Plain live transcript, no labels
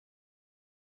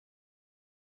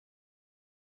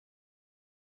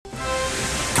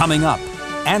Coming up,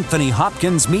 Anthony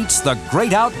Hopkins meets the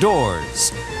great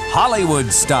outdoors,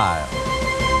 Hollywood style.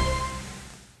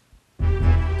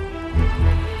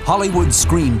 Hollywood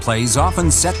screenplays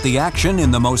often set the action in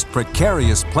the most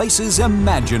precarious places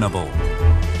imaginable.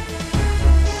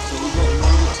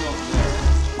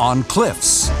 On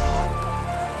cliffs,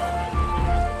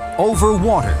 over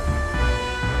water,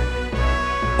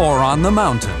 or on the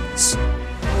mountains.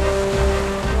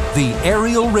 The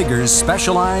aerial riggers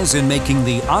specialize in making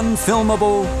the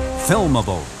unfilmable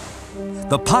filmable.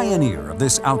 The pioneer of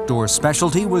this outdoor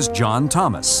specialty was John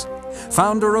Thomas,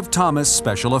 founder of Thomas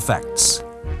Special Effects.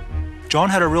 John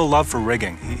had a real love for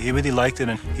rigging. He really liked it,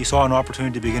 and he saw an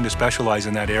opportunity to begin to specialize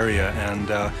in that area.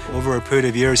 And over a period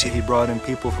of years, he brought in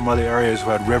people from other areas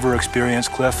who had river experience,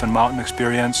 cliff and mountain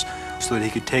experience, so that he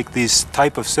could take these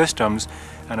type of systems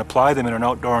and apply them in an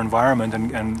outdoor environment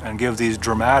and give these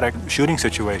dramatic shooting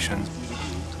situations.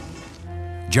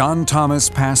 John Thomas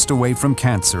passed away from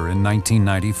cancer in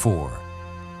 1994.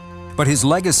 But his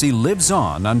legacy lives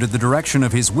on under the direction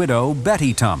of his widow,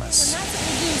 Betty Thomas. And that's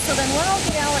what we do. So then what I'll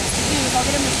get Alex to do is I'll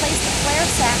get him to place the flare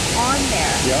sack on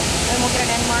there. Yep. And we'll get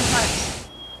an end mark on it.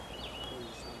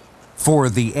 For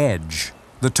The Edge,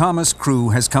 the Thomas crew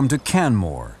has come to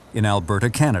Canmore in Alberta,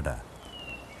 Canada.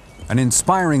 An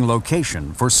inspiring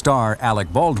location for star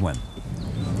Alec Baldwin.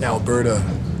 Alberta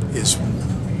is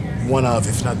one of,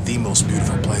 if not the most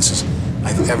beautiful places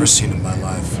I've ever seen in my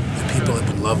life. The people have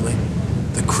been lovely.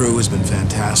 The crew has been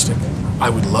fantastic. I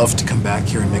would love to come back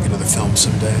here and make another film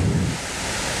someday.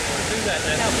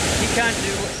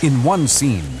 In one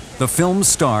scene, the film's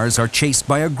stars are chased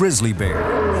by a grizzly bear,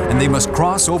 and they must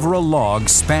cross over a log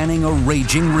spanning a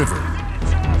raging river.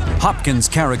 Hopkins'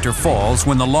 character falls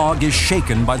when the log is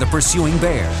shaken by the pursuing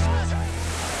bear.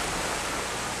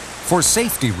 For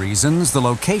safety reasons, the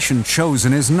location chosen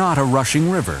is not a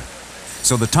rushing river,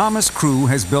 so the Thomas crew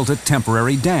has built a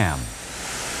temporary dam.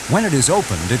 When it is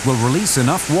opened, it will release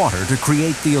enough water to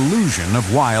create the illusion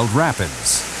of wild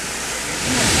rapids.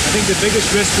 I think the biggest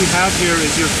risk we have here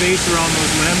is your face around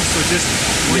those limbs, so just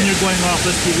when you're going off,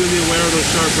 let's be really aware of those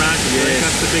sharp branches. I think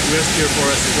that's the big risk here for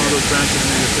us, is one of those branches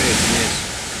in your face.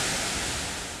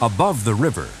 Above the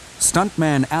river,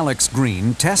 stuntman Alex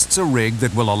Green tests a rig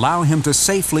that will allow him to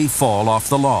safely fall off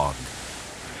the log.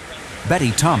 Betty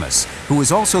Thomas, who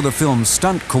is also the film's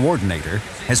stunt coordinator,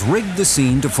 has rigged the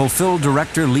scene to fulfill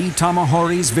director Lee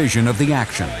Tamahori's vision of the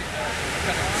action.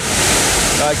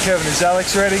 Kevin, is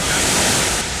Alex ready?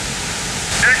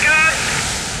 You're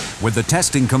good. With the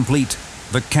testing complete,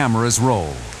 the cameras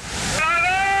roll.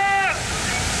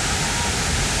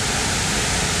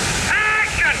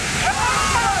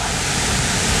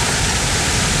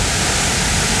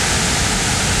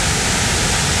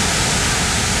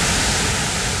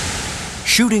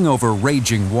 Shooting over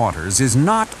raging waters is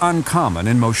not uncommon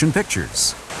in motion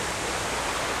pictures.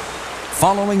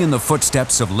 Following in the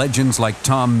footsteps of legends like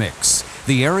Tom Mix,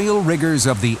 the aerial riggers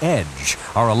of The Edge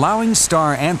are allowing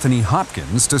star Anthony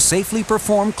Hopkins to safely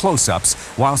perform close-ups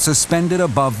while suspended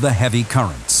above the heavy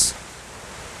currents.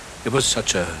 It was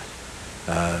such a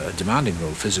demanding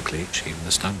role physically. Even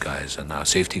the stunt guys and our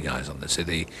safety guys on this,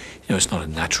 it's not a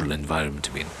natural environment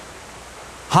to be in.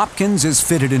 Hopkins is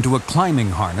fitted into a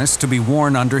climbing harness to be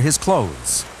worn under his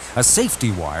clothes. A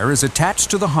safety wire is attached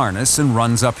to the harness and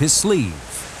runs up his sleeve.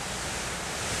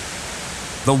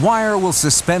 The wire will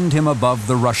suspend him above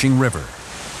the rushing river.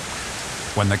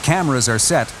 When the cameras are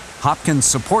set, Hopkins'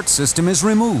 support system is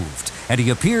removed, and he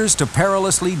appears to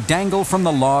perilously dangle from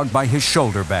the log by his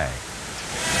shoulder bag.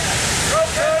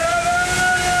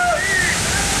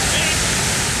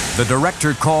 The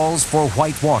director calls for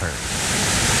white water.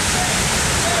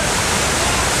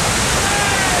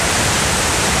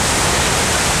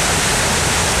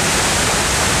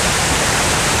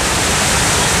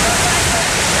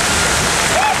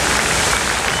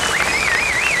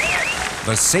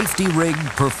 The safety rig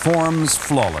performs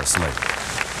flawlessly.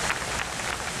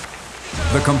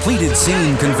 The completed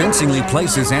scene convincingly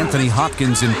places Anthony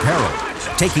Hopkins in peril,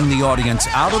 taking the audience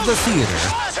out of the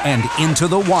theater and into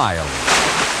the wild.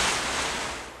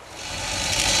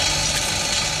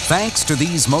 Thanks to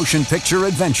these motion picture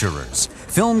adventurers,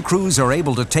 film crews are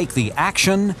able to take the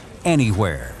action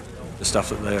anywhere. The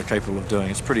stuff that they are capable of doing,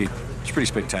 it's pretty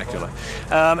spectacular.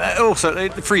 Also,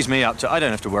 it frees me up I don't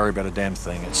have to worry about a damn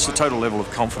thing. It's a total level of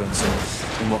confidence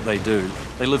in what they do.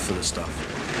 They live for this stuff.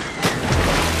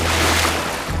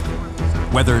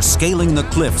 Whether scaling the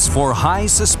cliffs for high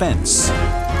suspense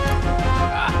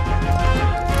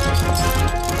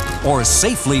or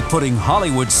safely putting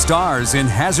Hollywood stars in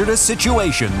hazardous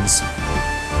situations,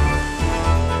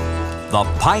 The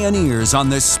pioneers on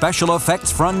this special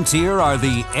effects frontier are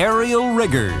the aerial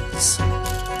riggers.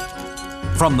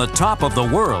 From the top of the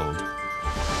world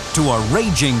to a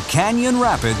raging canyon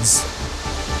rapids,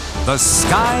 the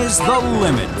sky's the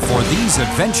limit for these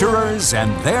adventurers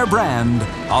and their brand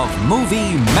of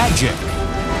movie magic.